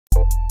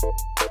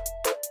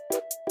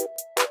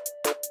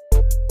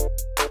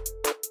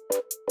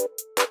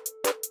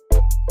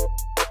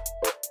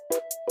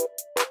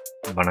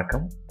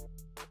வணக்கம்.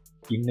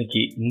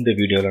 இன்னைக்கு இந்த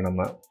வீடியோவில்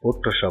நம்ம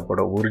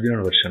ஃபோட்டோஷாப்போட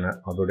ஒரிஜினல் வெர்ஷனை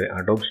அதோட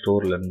அடோப்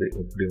ஸ்டோர்லேருந்து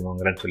எப்படி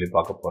வாங்குறேன்னு சொல்லி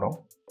பார்க்க போகிறோம்.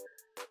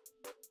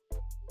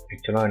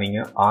 ஆக்சுவலாக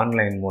நீங்கள்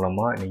ஆன்லைன்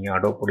மூலமாக நீங்கள்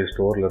அடோப்போடைய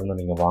ஸ்டோர்லேருந்து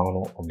நீங்கள்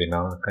வாங்கணும் அப்படின்னா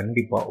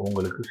கண்டிப்பாக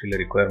உங்களுக்கு சில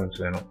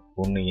ரிக்குவயர்மெண்ட்ஸ் வேணும்.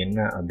 ஒன்று என்ன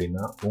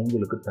அப்படின்னா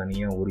உங்களுக்கு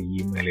தனியாக ஒரு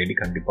இமெயில் ஐடி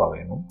கண்டிப்பாக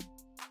வேணும்.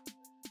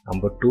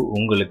 நம்பர் 2,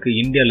 உங்களுக்கு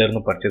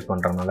இந்தியாவிலேருந்து பர்ச்சேஸ்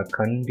பண்ணுறதுனால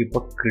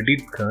கண்டிப்பாக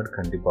கிரெடிட் கார்டு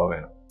கண்டிப்பாக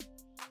வேணும்.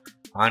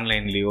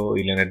 ஆன்லைன்லேயோ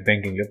இல்லை நெட்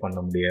பேங்கிங்லேயோ பண்ண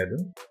முடியாது.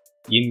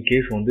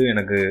 இன்கேஸ்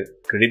எனக்கு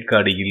கிரெடிட்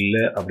கார்டு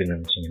இல்லை அப்படின்னு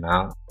நினச்சிங்கன்னா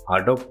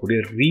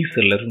அடோப்புடைய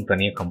ரீசெல்லர்னு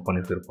தனியாக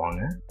கம்பெனிஸ்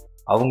இருப்பாங்க.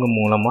 அவங்க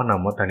மூலமாக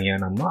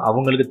நம்ம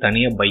அவங்களுக்கு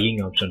தனியாக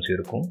பையிங் ஆப்ஷன்ஸ்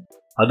இருக்கும்.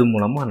 அது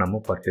மூலமாக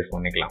நம்ம பர்ச்சேஸ்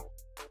பண்ணிக்கலாம்.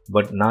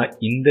 பட் நான்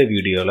இந்த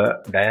வீடியோவில்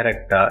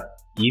டைரெக்டாக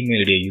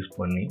இமெயில் ஐடியை யூஸ்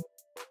பண்ணி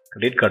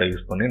கிரெடிட் கார்டை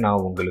யூஸ் பண்ணி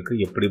நான் உங்களுக்கு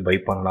எப்படி பை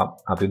பண்ணலாம்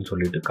அப்படின்னு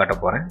சொல்லிட்டு காட்ட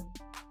போகிறேன்.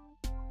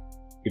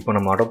 இப்போ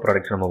நம்ம அடோப்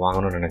ப்ராடக்ட்ஸ் நம்ம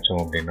வாங்கணும்னு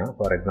நினச்சோம் அப்படின்னா,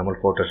 ஃபார் எக்ஸாம்பிள்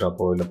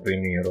ஃபோட்டோஷாப்போ இல்லை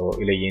ப்ரீமியரோ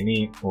இல்லை எனி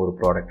ஒரு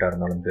ப்ராடக்டாக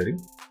இருந்தாலும் சரி,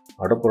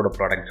 அடோப்போட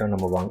ப்ராடக்ட்ஸை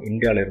நம்ம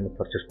இந்தியாவிலேருந்து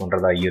பர்ச்சேஸ்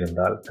பண்ணுறதா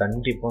இருந்தால்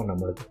கண்டிப்பாக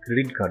நம்மளுக்கு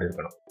கிரெடிட் கார்டு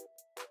இருக்கணும்.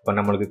 இப்போ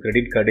நம்மளுக்கு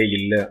கிரெடிட் கார்டே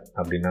இல்லை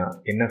அப்படின்னா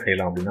என்ன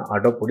செய்யலாம் அப்படின்னா,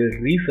 அடோப்போடைய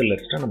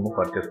ரீசெல்லர்ஸ்ட்டை நம்ம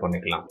பர்ச்சேஸ்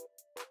பண்ணிக்கலாம்.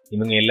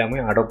 இவங்க எல்லாமே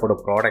அடோப்போட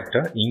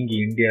ப்ராடக்டை இங்கே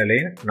இந்தியாவிலே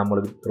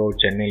நம்மளுக்கு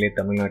சென்னையிலே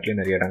தமிழ்நாட்டிலே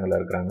நிறைய இடங்கள்ல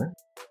இருக்கிறாங்க.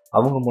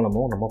 அவங்க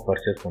மூலமாகவும் நம்ம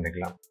பர்ச்சேஸ்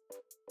பண்ணிக்கலாம்.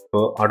 இப்போ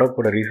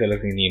அடோப்போட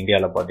ரீசெல்லர்ஸ் இங்கே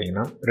இந்தியாவில்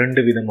பார்த்தீங்கன்னா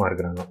 2 விதமாக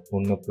இருக்கிறாங்க.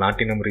 ஒன்று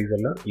பிளாட்டினம்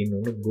ரீசெல்லர்,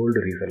 இன்னொன்று கோல்டு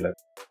ரீசெல்லர்.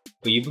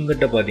 இப்போ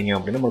இவங்ககிட்ட பார்த்தீங்க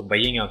அப்படின்னா நமக்கு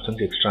பையிங்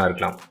ஆப்ஷன்ஸ் எக்ஸ்ட்ரா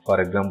இருக்கலாம்.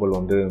 ஃபார் எக்ஸாம்பிள்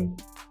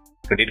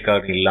கிரெடிட்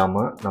கார்டு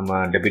இல்லாமல்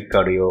நம்ம டெபிட்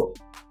கார்டையோ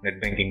நெட்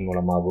பேங்கிங்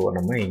மூலமாகவோ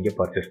நம்ம இங்கே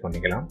பர்ச்சேஸ்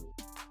பண்ணிக்கலாம்.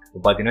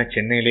 இப்போ பார்த்தீங்கன்னா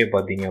சென்னையிலே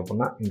பார்த்தீங்க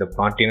அப்படின்னா இந்த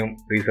பிளாட்டினம்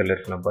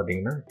ரீசெல்லர்ஸ்லாம்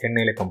பார்த்தீங்கன்னா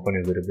சென்னையில்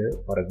கம்பெனிஸ் இருக்குது.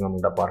 ஃபார்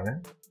எக்ஸாம்பிள் தான் பாருங்கள்,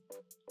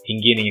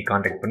 இங்கேயே நீங்கள்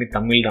கான்டாக்ட் பண்ணி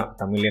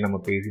தமிழ்லேயே நம்ம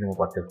பேசி நம்ம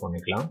பர்ச்சேஸ்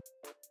பண்ணிக்கலாம்.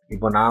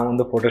 இப்போ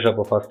நான்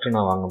ஃபோட்டோஷாப்பை ஃபஸ்ட்டு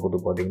நான் வாங்கும்போது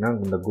பார்த்தீங்கன்னா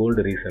இந்த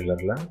கோல்டு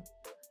ரீசெல்லரில்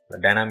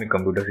டைனாமிக்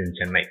கம்ப்யூட்டர்ஸ் இன்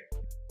சென்னை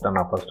தான்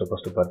நான்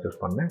ஃபஸ்ட்டு பர்ச்சேஸ்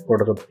பண்ணேன்.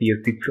 ஃபோட்டோஷாப்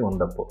CS6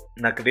 வந்தப்போ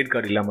நான் கிரெடிட்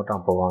கார்டு இல்லாமல் தான்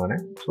அப்போ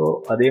வாங்கினேன். ஸோ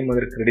அதே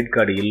மாதிரி கிரெடிட்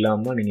கார்டு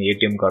இல்லாமல் நீங்கள்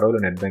ஏடிஎம் கார்டோ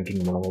இல்லை நெட்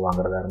பேங்கிங் மூலமாக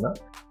வாங்குறதா இருந்தால்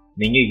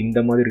நீங்கள் இந்த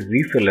மாதிரி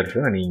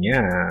ரீசெல்லர்ஸை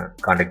நீங்கள்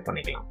கான்டாக்ட்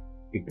பண்ணிக்கலாம்.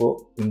 இப்போது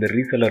இந்த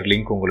ரீசெல்லர்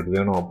லிங்க் உங்களுக்கு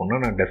வேணும் அப்படின்னா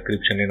நான்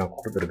டெஸ்கிரிப்ஷன்லேயே நான்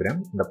கொடுத்துருக்குறேன்.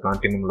 இந்த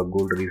பிளாட்டினமில்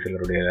கோல்டு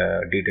ரீசெல்லருடைய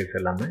டீட்டெயில்ஸ்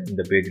எல்லாமே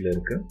இந்த பேஜில்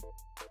இருக்குது.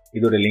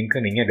 இதோட லிங்க்கை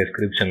நீங்கள்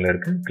டெஸ்கிரிப்ஷனில்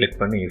இருக்குது, கிளிக்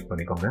பண்ணி யூஸ்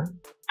பண்ணிக்கோங்க.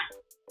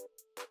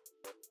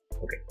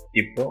 ஓகே,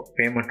 இப்போது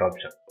பேமெண்ட்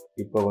ஆப்ஷன்.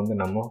 இப்போ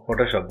நம்ம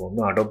ஃபோட்டோஷாப்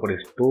அடோப்போடைய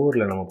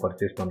ஸ்டோரில் நம்ம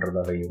பர்ச்சேஸ்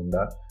பண்ணுறதாக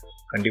இருந்தால்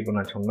கண்டிப்பாக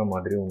நான் சொன்ன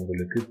மாதிரி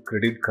உங்களுக்கு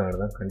கிரெடிட் கார்டு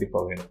தான்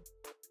கண்டிப்பாக வேணும்.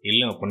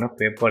 இல்லை அப்படின்னா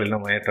பேபால் இல்லை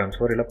வயர்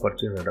ட்ரான்ஸ்ஃபர் இல்லை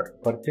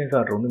பர்ச்சேஸ்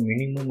ஆர்டர்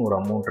மினிமம் ஒரு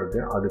அமௌண்ட்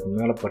இருக்குது. அதுக்கு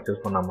மேலே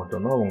பர்ச்சேஸ் பண்ணால்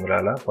மட்டும்தான்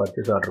உங்களால்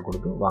பர்ச்சேஸ் ஆர்டர்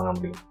கொடுத்து வாங்க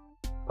முடியும்.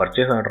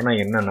 பர்ச்சேஸ்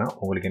ஆர்டர்னால் என்னென்னா,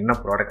 உங்களுக்கு என்ன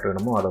ப்ராடக்ட்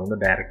வேணுமோ அதை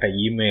டைரெக்டாக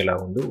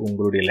இமெயிலாக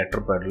உங்களுடைய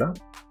லெட்டர் பேடில்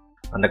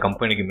அந்த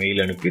கம்பெனிக்கு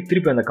மெயில் அனுப்பி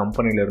திருப்பி அந்த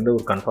கம்பெனிலேருந்து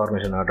ஒரு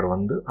கன்ஃபர்மேஷன்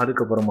ஆர்டர்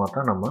அதுக்கப்புறமா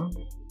தான் நம்ம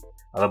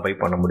அதை பை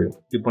பண்ண முடியும்.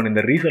 இப்போ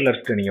இந்த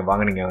ரீசெல்லர்ஸ்ட்டு நீங்கள்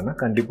வாங்கினீங்கன்னா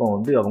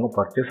கண்டிப்பாக அவங்க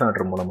பர்ச்சேஸ்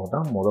ஆர்டர் மூலமாக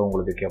தான்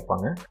உங்களுக்கு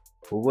கேட்பாங்க.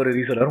 ஒவ்வொரு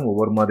ரீசெல்லரும்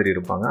ஒவ்வொரு மாதிரி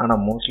இருப்பாங்க.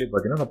 ஆனால் மோஸ்ட்லி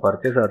பார்த்தீங்கன்னா அந்த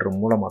பர்ச்சேஸ் ஆர்டர்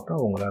மூலமாக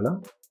தான் உங்களால்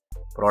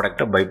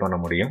ப்ராடக்டை பை பண்ண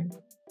முடியும்.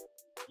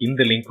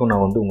 இந்த லிங்க்கும்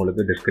நான்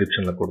உங்களுக்கு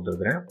டிஸ்கிரிப்ஷனில்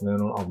கொடுத்துருக்குறேன்.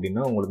 வேணும்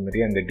அப்படின்னா உங்களுக்கு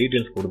நிறைய இந்த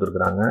டீட்டெயில்ஸ்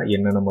கொடுத்துருக்குறாங்க.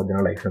 என்னென்ன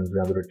மாதிரியான லைசன்ஸ்,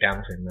 அதோட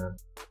டேர்ம்ஸ் என்ன,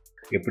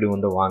 எப்படி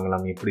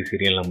வாங்கலாம், எப்படி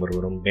சீரியல் நம்பர்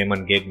வரும்,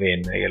 பேமெண்ட் கேட்வே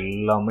என்ன,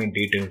 எல்லாமே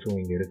டீட்டெயில்ஸும்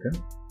இங்கே இருக்குது.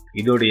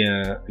 இதோடைய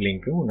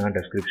லிங்க்கும் நான்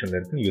டெஸ்கிரிப்ஷனில்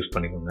இருக்குது, யூஸ்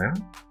பண்ணிக்கோங்க.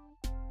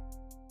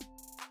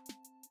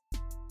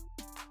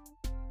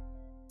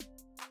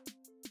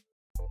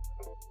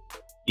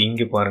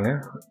 இங்கே பாருங்கள்,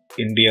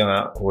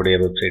 இந்தியாவுடைய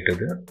வெப்சைட்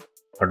இது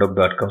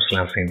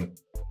adobe.com/in.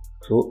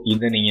 ஸோ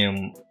இதை நீங்கள்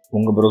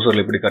உங்கள்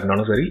ப்ரௌசரில் எப்படி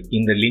காட்டினாலும் சரி,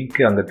 இந்த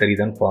லிங்க்கு அங்கே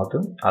தெரியுதான்னு பார்த்து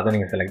அதை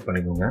நீங்கள் செலக்ட்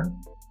பண்ணிக்கோங்க.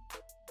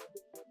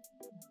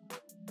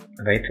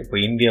 ரைட், இப்போ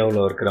இந்தியாவில்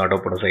இருக்கிற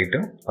அடோப்போட சைட்டு,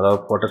 அதாவது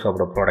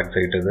ஃபோட்டோஷாப்போட ப்ராடக்ட்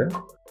சைட் இது.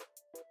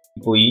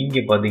 இப்போது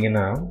இங்கே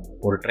பார்த்தீங்கன்னா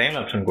ஒரு ட்ரையல்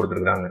ஆப்ஷன்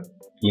கொடுத்துருக்குறாங்க.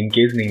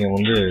 இன்கேஸ் நீங்கள்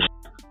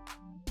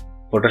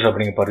ஃபோட்டோஷாப்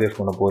நீங்கள் பர்ச்சேஸ்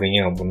பண்ண போகிறீங்க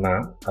அப்படின்னா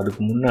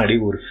அதுக்கு முன்னாடி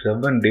ஒரு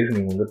 7 days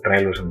நீங்கள்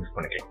ட்ரையல் வெர்ஷன் யூஸ்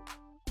பண்ணிக்கலாம்.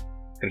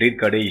 கிரெடிட்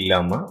கார்டே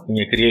இல்லாமல்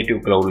நீங்கள் கிரியேட்டிவ்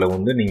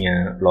க்ளவுடில்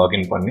நீங்கள்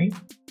லாகின் பண்ணி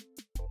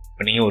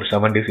இப்போ நீங்கள் ஒரு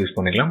 7 days யூஸ்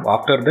பண்ணிக்கலாம்.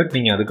 ஆஃப்டர் தட்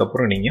நீங்கள்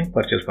அதுக்கப்புறம் நீங்கள்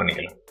பர்ச்சேஸ்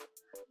பண்ணிக்கலாம்.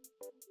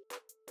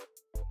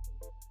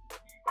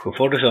 இப்போ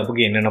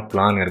ஃபோட்டோஷாப்புக்கு என்னென்ன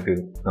பிளான்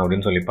இருக்குது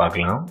அப்படின்னு சொல்லி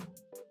பார்க்கலாம்.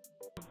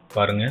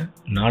 பாருங்கள்,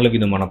 4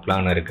 விதமான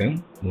பிளான் இருக்குது.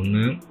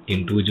 ஒன்று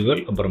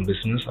இண்டிவிஜுவல், அப்புறம்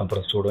பிஸ்னஸ்,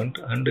 அப்புறம் ஸ்டூடெண்ட்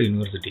அண்டு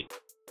யூனிவர்சிட்டி.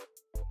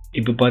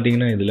 இப்போ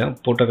பார்த்தீங்கன்னா இதில்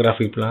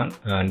photography plan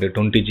and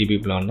 20 GB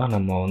plan தான்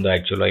நம்ம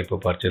ஆக்சுவலாக இப்போ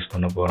பர்ச்சேஸ்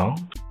பண்ண போகிறோம்.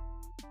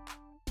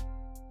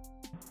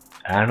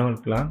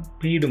 Annual plan,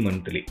 paid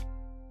monthly.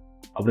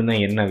 அப்படின்னா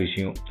என்ன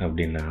விஷயம்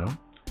அப்படின்னா,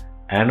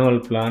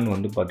 ஆனுவல் பிளான்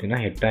பார்த்தீங்கன்னா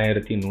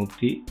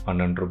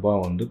 8112 ரூபா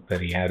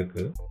பெர்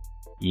இயருக்கு.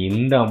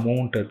 இந்த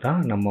அமௌண்ட்டை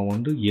தான் நம்ம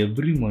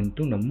எவ்ரி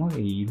மந்த்தும் நம்ம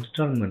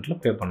இன்ஸ்டால்மெண்ட்டில்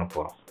பே பண்ண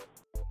போகிறோம்.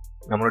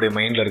 நம்மளுடைய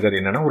மைண்டில் இருக்கிறது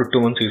என்னென்னா ஒரு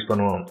 2 months யூஸ்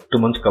பண்ணுவோம், 2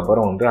 monthsக்கு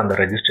அப்புறம் வந்து அந்த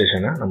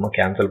ரெஜிஸ்ட்ரேஷனை நம்ம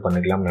கேன்சல்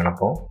பண்ணிக்கலாம்னு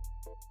நினைப்போம்.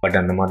 பட்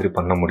அந்த மாதிரி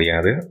பண்ண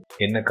முடியாது.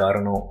 என்ன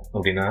காரணம்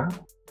அப்படின்னா,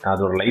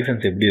 அதோட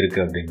லைசன்ஸ் எப்படி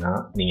இருக்குது அப்படின்னா,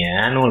 நீங்கள்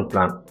ஆனுவல்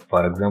பிளான்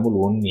ஃபார் எக்ஸாம்பிள்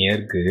 1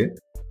 yearக்கு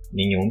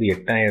நீங்கள் வந்து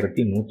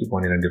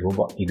 8112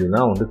 ரூபாய்,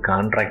 இதுதான் வந்து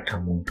கான்ட்ராக்ட்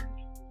அமௌண்ட்.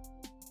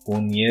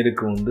 1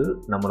 yearக்கு வந்து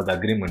நம்மளது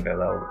அக்ரிமெண்ட்,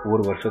 அதாவது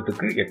ஒரு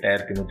வருஷத்துக்கு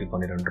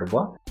 8112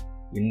 ரூபாய்.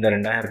 இந்த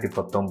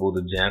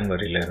 2019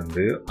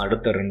 ஜான்வரியிலிருந்து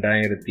அடுத்த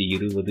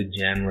 2020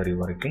 ஜான்வரி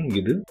வரைக்கும்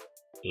இது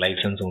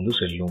லைசன்ஸ் வந்து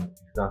செல்லும்.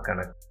 இதுதான்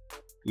கணக்கு.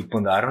 இப்போ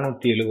இந்த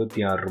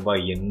 676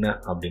 ரூபாய் என்ன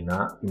அப்படின்னா,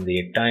 இந்த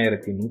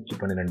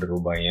 8112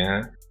 ரூபாயை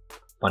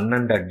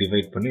 12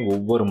 டிவைட் பண்ணி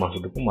ஒவ்வொரு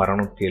மாதத்துக்கும்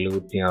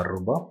 676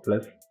 ரூபாய்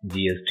ப்ளஸ்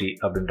ஜிஎஸ்டி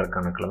அப்படின்ற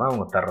கணக்கில் தான்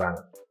அவங்க தர்றாங்க.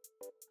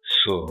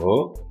 ஸோ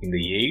இந்த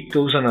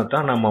 8000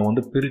 தான் நம்ம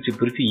வந்து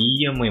பிரித்து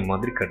இஎம்ஐ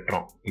மாதிரி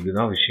கட்டுறோம்.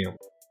 இதுதான் விஷயம்.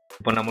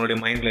 இப்போ நம்மளுடைய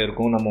மைண்டில்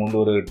இருக்கும், நம்ம வந்து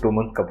ஒரு 2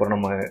 monthsக்கு அப்புறம்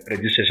நம்ம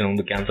ரெஜிஸ்ட்ரேஷன்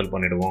வந்து கேன்சல்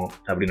பண்ணிவிடுவோம்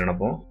அப்படின்னு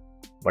நினைப்போம்.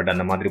 பட்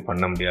அந்த மாதிரி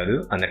பண்ண முடியாது.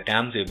 அந்த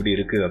டேர்ம்ஸ் எப்படி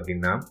இருக்குது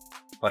அப்படின்னா,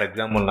 ஃபார்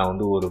எக்ஸாம்பிள் நான்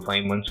வந்து ஒரு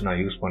 5 months நான்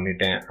யூஸ்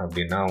பண்ணிட்டேன்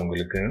அப்படின்னா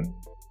உங்களுக்கு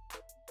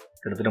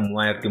கிட்டத்தட்ட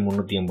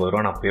 3380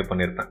 ரூபா நான் பே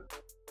பண்ணியிருப்பேன்.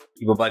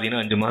 இப்போ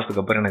பார்த்தீங்கன்னா 5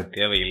 மாதத்துக்கு அப்புறம் எனக்கு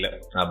தேவையில்லை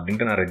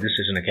அப்படின்ட்டு நான்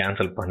ரெஜிஸ்ட்ரேஷனை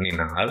கேன்சல்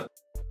பண்ணினால்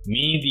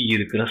மீதி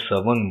இருக்கிற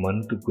 7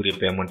 monthக்குரிய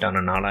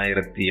பேமெண்ட்டான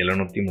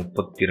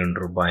 4732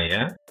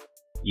 ரூபாயை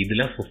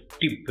இதில்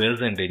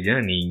 50%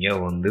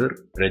 நீங்கள் வந்து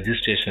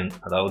ரெஜிஸ்ட்ரேஷன்,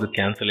 அதாவது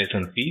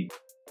கேன்சலேஷன் ஃபீ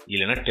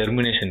இல்லைன்னா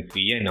டெர்மினேஷன்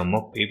ஃபீயை நம்ம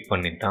பே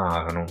பண்ணி தான்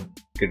ஆகணும்.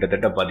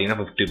 கிட்டத்தட்ட பார்த்தீங்கன்னா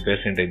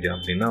 50%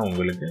 அப்படின்னா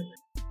உங்களுக்கு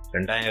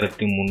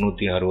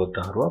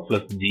 2366 ரூபா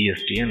ப்ளஸ்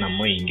ஜிஎஸ்டியை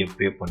நம்ம இங்கே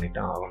பே பண்ணி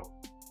தான் ஆகணும்.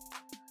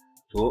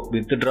 ஸோ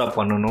வித்ட்ரா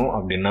பண்ணணும்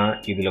அப்படின்னா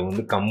இதில்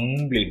வந்து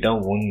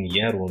கம்ப்ளீட்டாக 1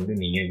 year வந்து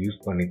நீங்கள்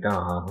யூஸ் பண்ணி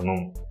தான்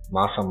ஆகணும்.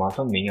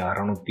 மாதம் நீங்கள்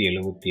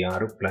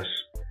 676 ப்ளஸ்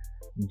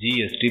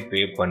ஜிஎஸ்டி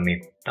பே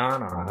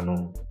பண்ணித்தான்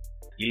ஆகணும்.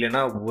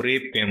 இல்லைனா ஒரே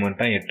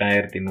பேமெண்ட்டாக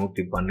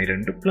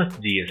 8112 ப்ளஸ்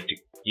ஜிஎஸ்டி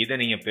இதை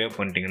நீங்கள் பே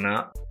பண்ணிட்டீங்கன்னா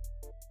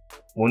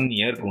 1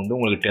 yearக்கு வந்து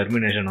உங்களுக்கு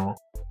டெர்மினேஷனோ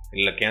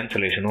இல்லை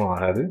கேன்சலேஷனோ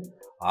ஆகாது.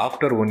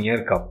 ஆஃப்டர் 1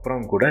 yearக்கு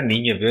அப்புறம் கூட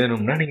நீங்கள்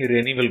வேணும்னா நீங்கள்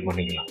ரெனிவல்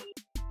பண்ணிக்கலாம்,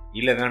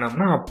 இல்லை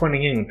வேணாம்னா அப்போ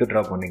நீங்கள்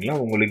வித்ட்ரா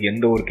பண்ணிக்கலாம். உங்களுக்கு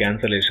எந்த ஒரு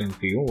கேன்சலேஷன்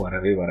ஃபீயும்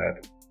வரவே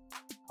வராது.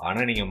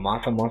 ஆனால் நீங்கள்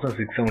மாதம்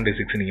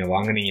 676 நீங்கள்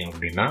வாங்கினீங்க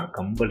அப்படின்னா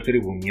கம்பல்சரி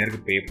 1 yearக்கு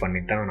பே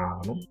பண்ணித்தான்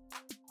ஆகணும்.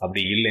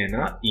 அப்படி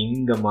இல்லைன்னா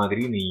இந்த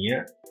மாதிரி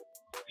நீங்கள்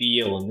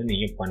ஃபீயை வந்து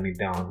நீங்கள்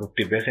பண்ணித்தான் ஆகணும்.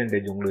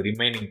 50% உங்களுக்கு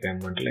ரிமைனிங்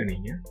பேமெண்ட்டில்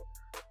நீங்கள்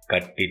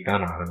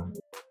கட்டித்தான் ஆகணும்.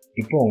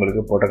 இப்போ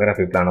உங்களுக்கு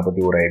ஃபோட்டோகிராஃபி பிளானை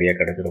பற்றி ஒரு ஐடியா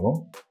கிடைச்சிருக்கும்.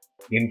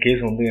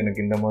 இன்கேஸ் வந்து எனக்கு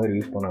இந்த மாதிரி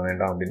யூஸ் பண்ண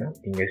வேண்டாம் அப்படின்னா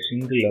இங்கே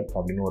சிங்கிள் அப்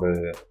அப்படின்னு ஒரு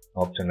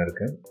ஆப்ஷன்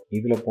இருக்குது.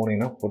 இதில்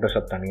போனீங்கன்னா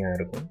ஃபோட்டோஷாப் தனியாக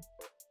இருக்கும்.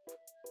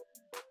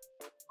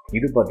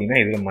 இது பார்த்தீங்கன்னா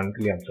இதில்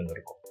மந்த்லி ஆப்ஷன்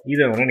இருக்கும்.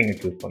 இதை வேணால் நீங்கள்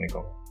சூஸ்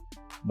பண்ணிக்கோங்க.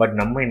 பட்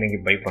நம்ம இன்றைக்கி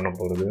பை பண்ண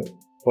போகிறது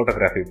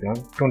ஃபோட்டோகிராஃபி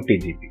பிளான் 20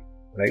 GB,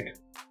 ரைட்?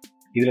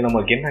 இதில்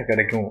நம்மளுக்கு என்ன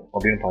கிடைக்கும்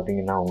அப்படின்னு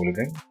பார்த்தீங்கன்னா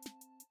உங்களுக்கு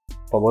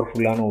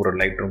பவர்ஃபுல்லான ஒரு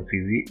LightRoom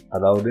CC,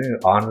 அதாவது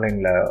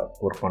ஆன்லைனில்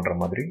ஒர்க் பண்ணுற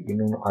மாதிரி,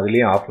 இன்னொன்று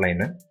அதுலேயே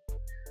ஆஃப்லைனு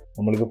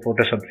நம்மளுக்கு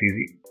ஃபோட்டோஷாப் CC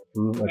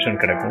ஃபுல் வெர்ஷன்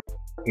கிடைக்கும்.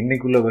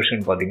 இன்றைக்குள்ள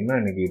வெர்ஷன் பார்த்திங்கன்னா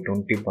இன்றைக்கி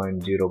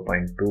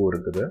 20.0.2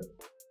 இருக்குது.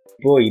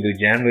 இப்போது இது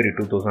ஜான்வரி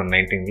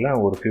 2019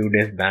 ஒரு ஃபியூ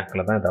டேஸ்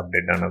பேக்கில் தான் இது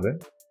அப்டேட் ஆனது.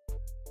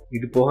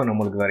 இது போக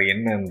நம்மளுக்கு வேறு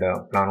என்ன இந்த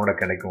பிளானோட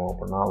கிடைக்கும்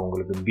அப்படின்னா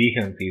உங்களுக்கு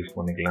பீஹான்ஸ் யூஸ்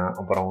பண்ணிக்கலாம்,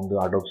 அப்புறம் வந்து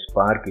அடோப்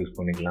ஸ்பார்க் யூஸ்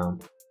பண்ணிக்கலாம்,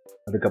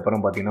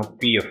 அதுக்கப்புறம் பார்த்திங்கன்னா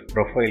பிஎஃப்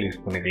ப்ரொஃபைல்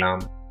யூஸ்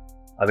பண்ணிக்கலாம்,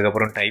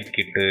 அதுக்கப்புறம் டைப்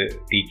கிட்டு,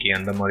 டிகே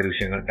அந்த மாதிரி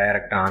விஷயங்கள்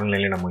டைரெக்டாக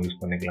ஆன்லைன்லேயே நம்ம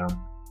யூஸ் பண்ணிக்கலாம்.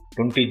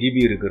 20 GB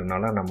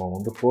இருக்கிறதுனால நம்ம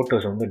வந்து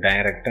ஃபோட்டோஸ் வந்து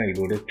டைரெக்டாக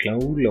இதோடைய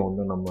க்ளவுடில்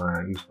வந்து நம்ம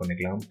யூஸ்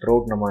பண்ணிக்கலாம்.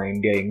 த்ரூஅவுட் நம்ம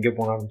இந்தியா எங்கே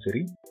போனாலும்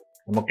சரி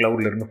நம்ம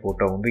க்ளவுட்லேருந்து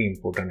ஃபோட்டோ வந்து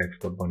இம்போர்ட் அண்ட்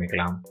எக்ஸ்போர்ட்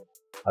பண்ணிக்கலாம்.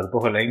 அது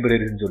போக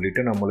லைப்ரரின்னு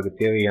சொல்லிட்டு நம்மளுக்கு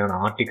தேவையான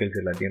ஆர்டிகல்ஸ்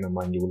எல்லாத்தையும்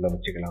நம்ம அங்கே உள்ள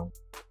வச்சுக்கலாம்.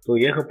 ஸோ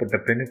ஏகப்பட்ட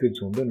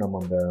பெனிஃபிட்ஸ் வந்து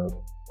நம்ம அந்த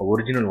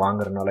ஒரிஜினல்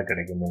வாங்குறதுனால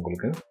கிடைக்கும்.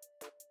 உங்களுக்கு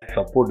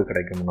சப்போர்ட்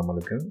கிடைக்கும்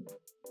நம்மளுக்கு.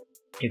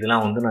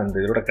 இதெல்லாம் வந்து நான்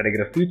இதோட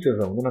கிடைக்கிற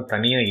ஃபீச்சர்ஸை வந்து நான்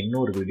தனியாக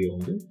இன்னொரு வீடியோ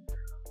வந்து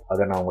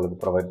அதை நான் உங்களுக்கு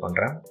ப்ரொவைட்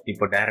பண்ணுறேன்.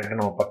 இப்போ டைரெக்டாக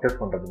நம்ம பர்ச்சேஸ்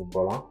பண்ணுறதுக்கு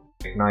போகலாம்.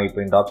 நான் இப்போ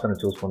இந்த ஆப்ஷனை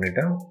சூஸ்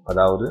பண்ணிவிட்டேன்,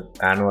 அதாவது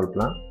ஆனுவல்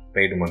பிளான்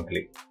பெய்டு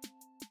மந்த்லி.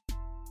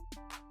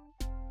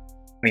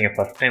 நீங்கள்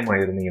ஃபஸ்ட் டைம்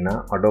இருந்தீங்கன்னா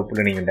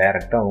அடோப்பில் நீங்கள்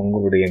டைரெக்டாக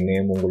உங்களுடைய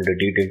நேம் உங்களுடைய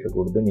டீட்டெயில்ஸை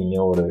கொடுத்து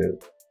நீங்கள் ஒரு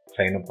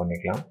சைன்அப்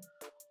பண்ணிக்கலாம்.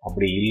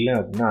 அப்படி இல்லை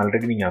அப்படின்னா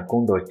ஆல்ரெடி நீங்கள்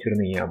அக்கௌண்ட்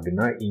வச்சுருந்தீங்க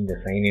அப்படின்னா இங்கே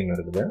சைன்இன்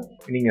இருக்குது,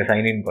 நீங்கள்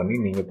சைன்இன் பண்ணி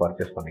நீங்கள்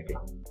பர்ச்சேஸ்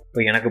பண்ணிக்கலாம்.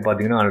 இப்போ எனக்கு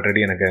பார்த்தீங்கன்னா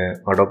ஆல்ரெடி எனக்கு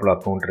அடோப்பில்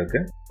அக்கௌண்ட்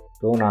இருக்குது.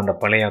 ஸோ நான் அந்த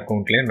பழைய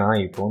அக்கௌண்ட்லேயே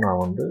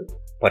நான் வந்து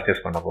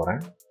பர்ச்சேஸ் பண்ண போகிறேன்.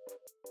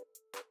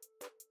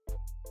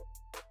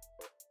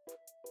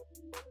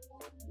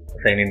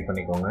 சைன்இன்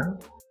பண்ணிக்கோங்க.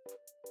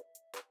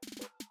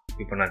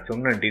 இப்போ நான்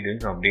சொன்ன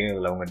டீட்டெயில்ஸ் அப்படியே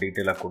அதில் அவங்க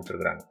டீட்டெயிலாக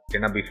கொடுத்துருக்குறாங்க.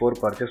 ஏன்னா பிஃபோர்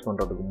பர்ச்சேஸ்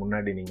பண்ணுறதுக்கு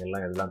முன்னாடி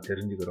நீங்கள்லாம் எல்லாம்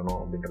தெரிஞ்சுக்கிறணும்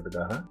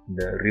அப்படின்றதுக்காக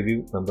இந்த ரிவ்யூ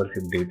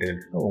மெம்பர்ஷிப்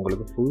டீட்டெயில்ஸ்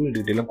உங்களுக்கு ஃபுல்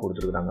டீட்டெயிலும்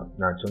கொடுத்துருக்குறாங்க.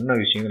 நான் சொன்ன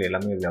விஷயங்கள்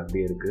எல்லாமே இதில்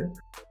அப்படியே இருக்குது.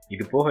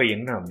 இது போக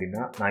என்ன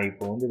அப்படின்னா நான்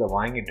இப்போ வந்து இதை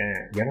வாங்கிட்டேன்,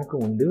 எனக்கு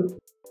வந்து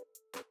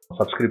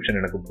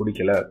சப்ஸ்கிரிப்ஷன் எனக்கு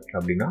பிடிக்கல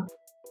அப்படின்னா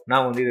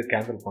நான் வந்து இதை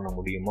கேன்சல் பண்ண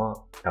முடியுமா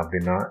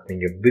அப்படின்னா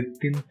நீங்கள்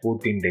வித்தின்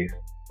 14 days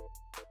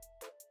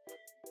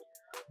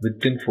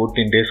வித்தின்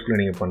 14 டேஸ்க்குள்ளே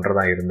நீங்கள்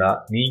பண்ணுறதா இருந்தால்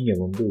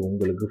நீங்கள் வந்து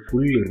உங்களுக்கு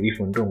ஃபுல்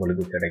ரீஃபண்டு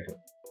உங்களுக்கு கிடைக்கும்.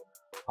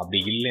 அப்படி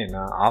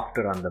இல்லைன்னா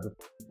ஆஃப்டர் அந்த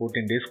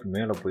 14 டேஸ்க்கு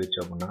மேலே போயிடுச்சு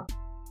அப்படின்னா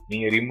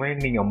நீங்கள்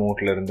ரிமைனிங்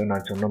அமௌண்ட்லேருந்து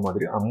நான் சொன்ன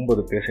மாதிரி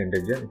 50%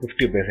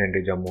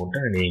 50%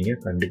 அமௌண்ட்டை நீங்கள்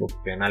கண்டிப்பாக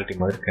பெனால்ட்டி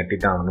மாதிரி கட்டி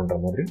தான் ஆகணுன்ற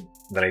மாதிரி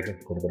இந்த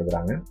லைசன்ஸ்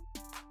கொடுத்துருக்குறாங்க.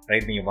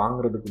 ரைட், நீங்கள்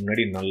வாங்குறதுக்கு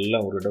முன்னாடி நல்லா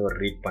ஒரு தடவை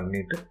ரீட்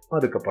பண்ணிவிட்டு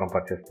அதுக்கப்புறம்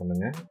பர்ச்சேஸ்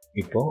பண்ணுங்கள்.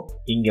 இப்போது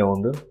இங்கே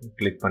வந்து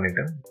கிளிக்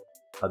பண்ணிவிட்டு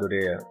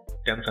அதோடைய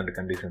டெர்ம்ஸ் அண்ட்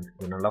கண்டிஷன்ஸ்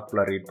இது நல்லா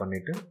ஃபுல்லாக ரீட்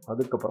பண்ணிவிட்டு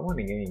அதுக்கப்புறமா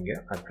நீங்கள் இங்கே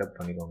அக்செப்ட்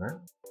பண்ணிக்கோங்க.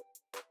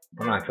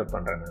 இப்போ நான் அக்செப்ட்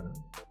பண்ணுறேன். நான்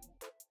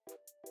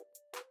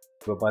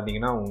இப்போ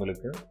பார்த்தீங்கன்னா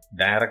உங்களுக்கு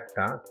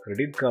டைரெக்டாக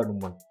கிரெடிட் கார்டு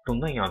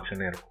மட்டும்தான் இங்கே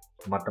ஆப்ஷனே இருக்கும்.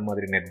 மற்ற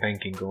மாதிரி நெட்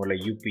பேங்கிங்கோ இல்லை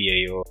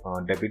யூபிஐயோ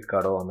டெபிட்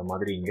கார்டோ அந்த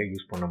மாதிரி இங்கே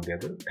யூஸ் பண்ண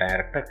முடியாது.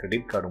 டைரெக்டாக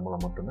கிரெடிட் கார்டு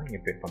மூலம் மட்டும்தான்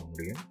இங்கே பே பண்ண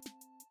முடியும்.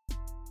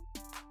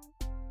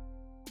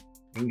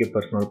 இங்கே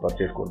பர்சனல்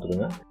பர்ச்சேஸ்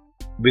கொடுத்துருங்க.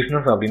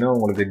 பிஸ்னஸ் அப்படின்னா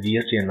உங்களுக்கு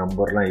ஜிஎஸ்டி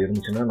நம்பர்லாம்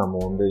இருந்துச்சுன்னா நம்ம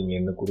வந்து இங்கே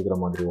என்ன கொடுக்குற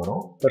மாதிரி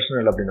வரும்.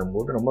 பர்சனல் அப்படின்னும்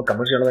போது ரொம்ப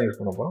கமர்ஷியலாக தான் யூஸ்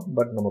பண்ண போகிறோம்,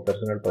 பட் நம்ம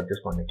பர்சனல்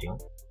பர்ச்சேஸ்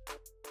பண்ணிக்கலாம்.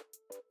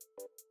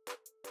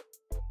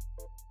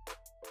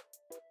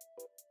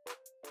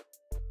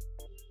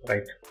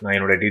 ரைட், நான்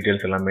என்னோடய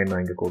டீட்டெயில்ஸ் எல்லாமே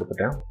நான் இங்கே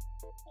கொடுத்துட்டேன்.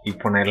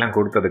 இப்போ நான் எல்லாம்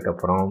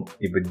கொடுத்ததுக்கப்புறம்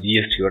இப்போ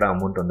ஜிஎஸ்டியோட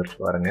அமௌண்ட் வந்துருச்சு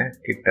பாருங்கள்.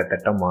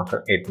 கிட்டத்தட்ட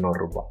மாதம் 800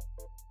 ரூபா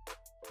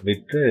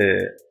வித்து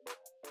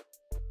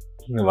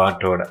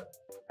வாட்டோட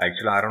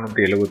ஆக்சுவலாக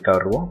 676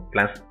 ரூபா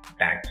ப்ளஸ்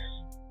டேக்ஸ்.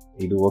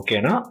 இது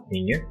ஓகேனா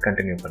நீங்கள்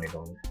கண்டினியூ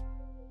பண்ணிக்கோங்க.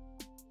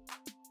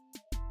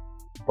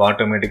 இப்போ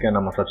ஆட்டோமேட்டிக்காக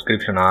நம்ம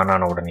சப்ஸ்கிரிப்ஷன் ஆன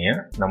உடனே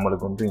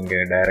நம்மளுக்கு வந்து இங்கே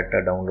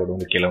டைரெக்டாக டவுன்லோடு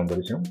வந்து கீழே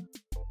வந்துருச்சு.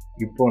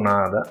 இப்போது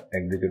நான் அதை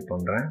எக்ஸிக்யூட்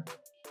பண்ணுறேன்.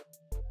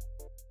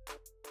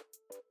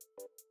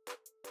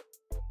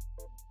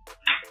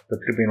 இப்போ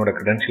திருப்பி என்னோட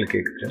க்ரெடென்ஷியல்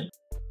கேட்குது.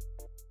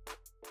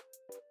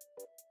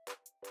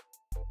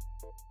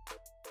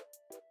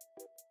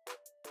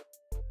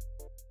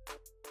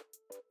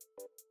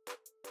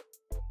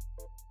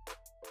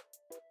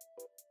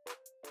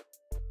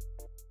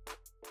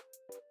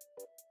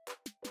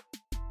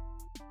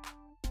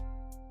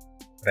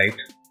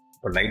 ரைட்,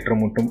 இப்போ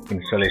லைட்ரூம் மட்டும்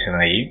இன்ஸ்டாலேஷன்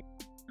ஆகி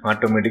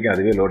ஆட்டோமேட்டிக்காக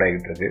அதுவே லோட்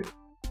ஆகிட்டு இருக்கு.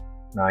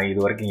 நான் இது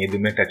வரைக்கும்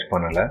எதுவுமே டச்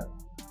பண்ணலை.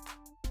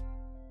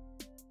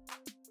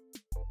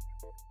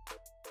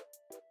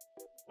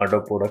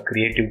 அடோபோட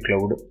கிரியேட்டிவ்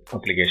கிளவுட்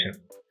அப்ளிகேஷன்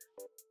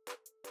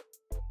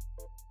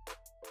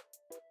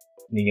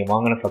நீங்கள்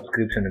வாங்கின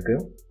சப்ஸ்கிரிப்ஷனுக்கு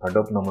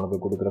அடோப் நம்மளுக்கு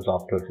கொடுக்குற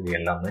சாஃப்ட்வேர்ஸ் இது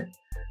எல்லாமே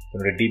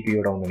என்னோடய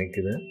டிபியோட ஒன்று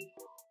நிற்குது.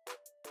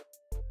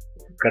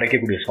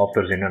 கிடைக்கக்கூடிய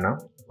சாஃப்ட்வேர்ஸ் என்னென்னா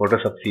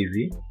Photoshop CC,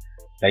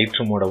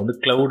 LightRoomோட வந்து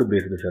கிளவுட்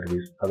பேஸ்டு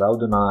சர்வீஸ்.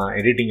 அதாவது நான்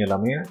எடிட்டிங்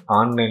எல்லாமே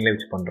ஆன்லைனில்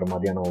வச்சு பண்ணுற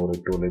மாதிரியான ஒரு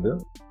டூல் இது.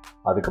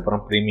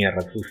 அதுக்கப்புறம் ப்ரீமியர்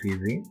ரக்ஸு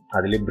CC,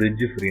 அதுலேயே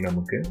பிரிட்ஜ் ஃப்ரீ,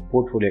 நமக்கு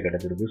போர்ட்ஃபோலியோ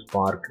கிடச்சிருக்கு,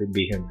 ஸ்பார்க்கு,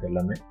 பிஹன்ஸ்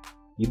எல்லாமே.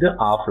 இது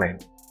ஆஃப்லைன்.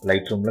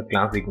 லைட்ரூமில்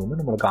கிளாசிக் வந்து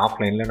நம்மளுக்கு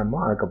ஆஃப்லைனில்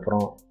நம்ம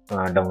அதுக்கப்புறம்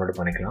டவுன்லோட்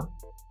பண்ணிக்கலாம்.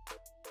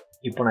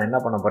 இப்போ நான் என்ன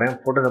பண்ண போகிறேன்,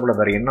 ஃபோட்டோஷாப்பில்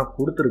வேறு என்ன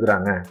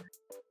கொடுத்துருக்குறாங்க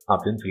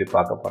அப்படின்னு சொல்லி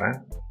பார்க்க போகிறேன்.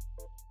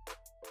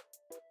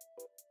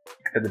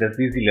 கிட்டத்தட்ட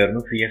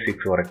சிசிலேருந்து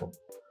CS6 வரைக்கும்.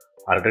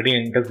 ஆல்ரெடி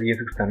என்கிட்ட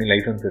CS6 தனி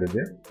லைசன்ஸ்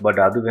இருக்குது, பட்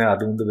அது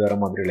வந்து வேறு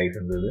மாதிரி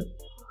லைசன்ஸ் இது.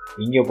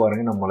 இங்கே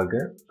பாருங்கள், நம்மளுக்கு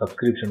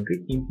சப்ஸ்கிரிப்ஷனுக்கு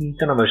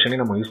இத்தனை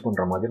வெர்ஷனையும் நம்ம யூஸ்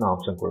பண்ணுற மாதிரி நான்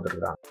ஆப்ஷன்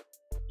கொடுத்துருக்குறாங்க.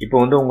 இப்போ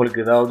வந்து உங்களுக்கு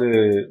ஏதாவது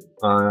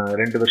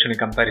 2 வெர்ஷனை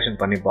கம்பேரிஷன்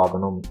பண்ணி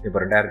பார்க்கணும். இப்போ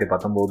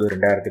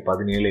 2019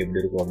 2017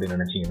 எப்படி இருக்கும் அப்படின்னு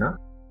நினச்சிங்கன்னா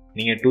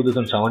நீங்கள்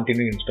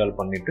 2017 இன்ஸ்டால்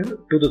பண்ணிவிட்டு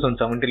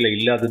 2017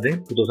 இல்லாததே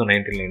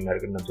 2019 என்ன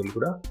இருக்குன்னு சொல்லி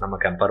கூட நம்ம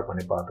கம்பேர்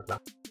பண்ணி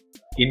பார்த்துக்கலாம்.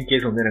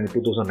 இன்கேஸ் வந்து எனக்கு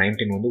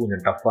 2019 வந்து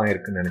கொஞ்சம் டஃப்பாக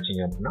இருக்குன்னு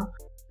நினச்சிங்க அப்படின்னா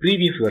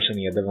ப்ரீவியஸ் வெர்ஷன்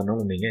எதை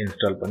வேணாலும் நீங்கள்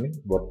இன்ஸ்டால் பண்ணி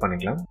ஒர்க்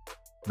பண்ணிக்கலாம்.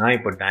 நான்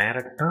இப்போ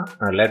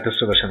டைரெக்டாக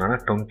லேட்டஸ்ட் வெர்ஷனான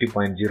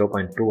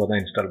 20.0.2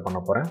 தான் இன்ஸ்டால் பண்ண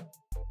போகிறேன்.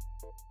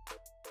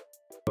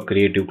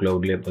 கிரியேட்டிவ்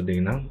க்ளவுட்லேயே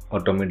பார்த்தீங்கன்னா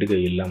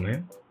ஆட்டோமேட்டிக்காக எல்லாமே,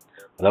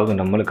 அதாவது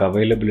நம்மளுக்கு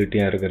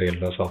அவைலபிலிட்டியாக இருக்கிற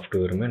எல்லா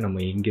சாஃப்ட்வேருமே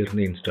நம்ம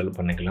இங்கேருந்து இன்ஸ்டால்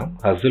பண்ணிக்கலாம்.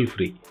 Hustle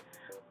free.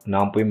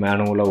 நான் போய்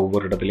மேனுவலாக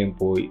ஒவ்வொரு இடத்துலையும்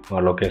போய்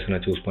லொக்கேஷனை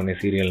சூஸ் பண்ணி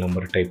சீரியல்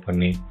நம்பர் டைப்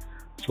பண்ணி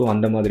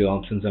அந்த மாதிரி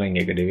ஆப்ஷன்ஸ் எல்லாம்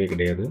இங்கே கிடையவே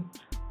கிடையாது.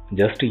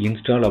 ஜஸ்ட்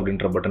இன்ஸ்டால்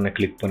அப்படின்ற பட்டனை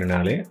கிளிக்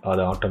பண்ணினாலே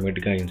அதை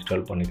ஆட்டோமேட்டிக்காக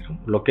இன்ஸ்டால் பண்ணிக்கிறோம்.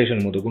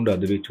 லொக்கேஷன் முதற்கொண்டு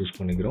அதுவே சூஸ்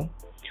பண்ணிக்கிறோம்.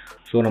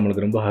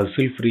 நம்மளுக்கு ரொம்ப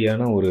ஹசில்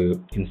ஃப்ரீயான ஒரு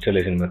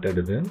இன்ஸ்டாலேஷன்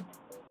மெத்தட் இது.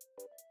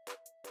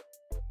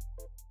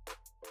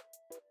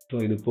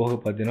 இது போக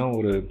பார்த்தீங்கன்னா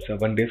ஒரு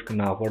 7 டேஸ்க்கு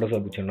நான்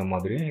ஃபோட்டோஷாப் சொன்ன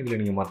மாதிரி இதில்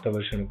நீங்கள் மற்ற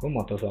வெர்ஷனுக்கும்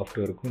மற்ற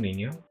சாஃப்ட்வேருக்கும்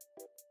நீங்கள்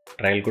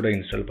ட்ரையல் கூட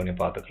இன்ஸ்டால் பண்ணி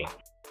பார்த்துக்கலாம்.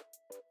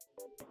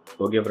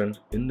 ஓகே ஃப்ரெண்ட்ஸ்,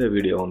 இந்த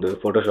வீடியோ வந்து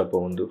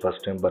ஃபோட்டோஷாப்பை வந்து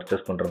ஃபஸ்ட் டைம்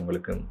பர்ச்சேஸ்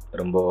பண்ணுறவங்களுக்கு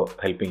ரொம்ப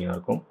ஹெல்ப்பிங்காக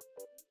இருக்கும்.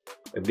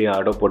 எப்படி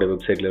அடோபோட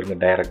வெப்சைட்லேருந்து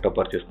டைரெக்டாக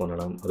பர்ச்சேஸ்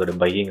பண்ணலாம், அதோட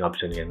பையிங்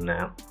ஆப்ஷன் என்ன,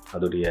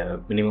 அதோடைய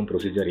மினிமம்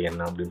ப்ரொசீஜர்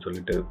என்ன அப்படின்னு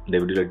சொல்லிட்டு இந்த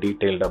வீடியோவில்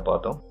டீட்டெயில்டாக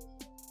பார்த்தோம்.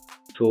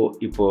 ஸோ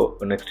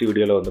இப்போது நெக்ஸ்ட்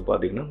வீடியோவில் வந்து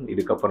பார்த்திங்கன்னா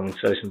இதுக்கப்புறம்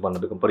இன்ஸ்டாலேஷன்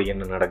பண்ணதுக்கப்புறம்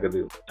என்ன நடக்குது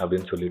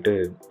அப்படின்னு சொல்லிட்டு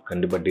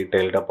கண்டிப்பாக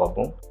டீட்டெயில்டாக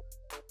பார்ப்போம்.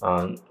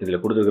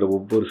 இதில் கொடுத்துருக்கிற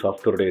ஒவ்வொரு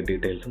சாஃப்ட்வேருடைய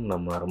டீட்டெயில்ஸும்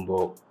நம்ம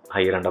ரொம்ப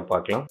ஹையராண்டாக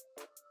பார்க்கலாம்.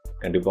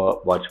 கண்டிப்பாக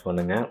வாட்ச்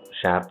பண்ணுங்கள்,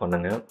 ஷேர்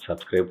பண்ணுங்கள்,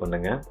 சப்ஸ்கிரைப்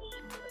பண்ணுங்கள்.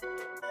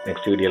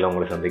 நெக்ஸ்ட் வீடியோவில்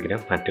உங்களை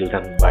சந்திக்கிறேன். until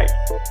then, bye.